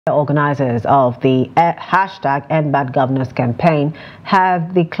Organisers of the hashtag End Bad Governance campaign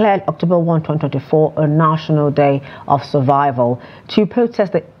have declared October 1, 2024 a National Day of Survival to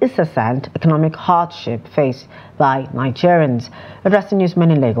protest the incessant economic hardship faced by Nigerians. Addressing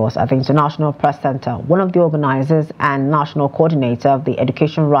newsmen in Lagos at the International Press Center, one of the organisers and national coordinator of the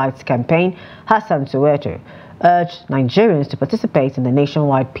Education Rights Campaign, Hassan Soweto, urged Nigerians to participate in the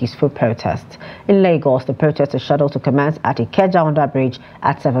nationwide peaceful protest. In Lagos, the protest is scheduled to commence at Ikeja under bridge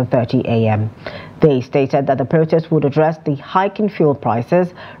at 7:30 a.m. They stated that the protest would address the hiking fuel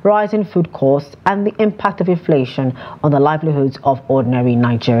prices, rising food costs, and the impact of inflation on the livelihoods of ordinary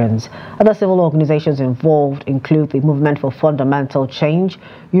Nigerians. Other civil organizations involved include the Movement for Fundamental Change,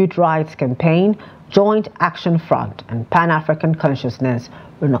 Youth Rights Campaign, Joint Action Front, and Pan-African Consciousness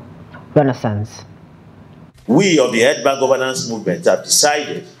Renaissance. We of the End Bad Governance movement have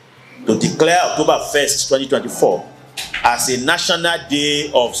decided to declare October 1st, 2024 as a National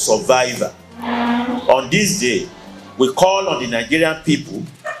Day of Survival. On this day, we call on the Nigerian people,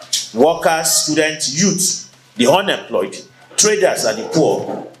 workers, students, youth, the unemployed, traders and the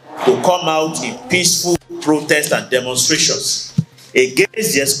poor to come out in peaceful protests and demonstrations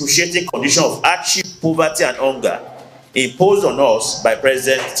against the excruciating condition of hardship, poverty and hunger imposed on us by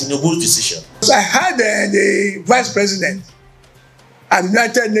President Tinubu's decision. I heard the Vice President at the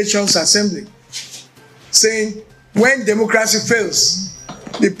United Nations Assembly saying when democracy fails,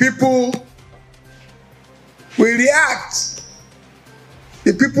 the people will react,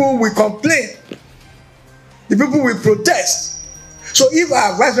 the people will complain, the people will protest. So if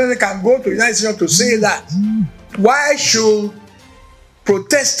our Vice President can go to the United Nations to say that, why should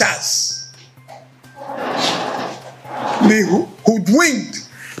protesters be hoodwinked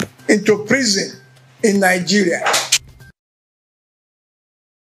into prison in Nigeria?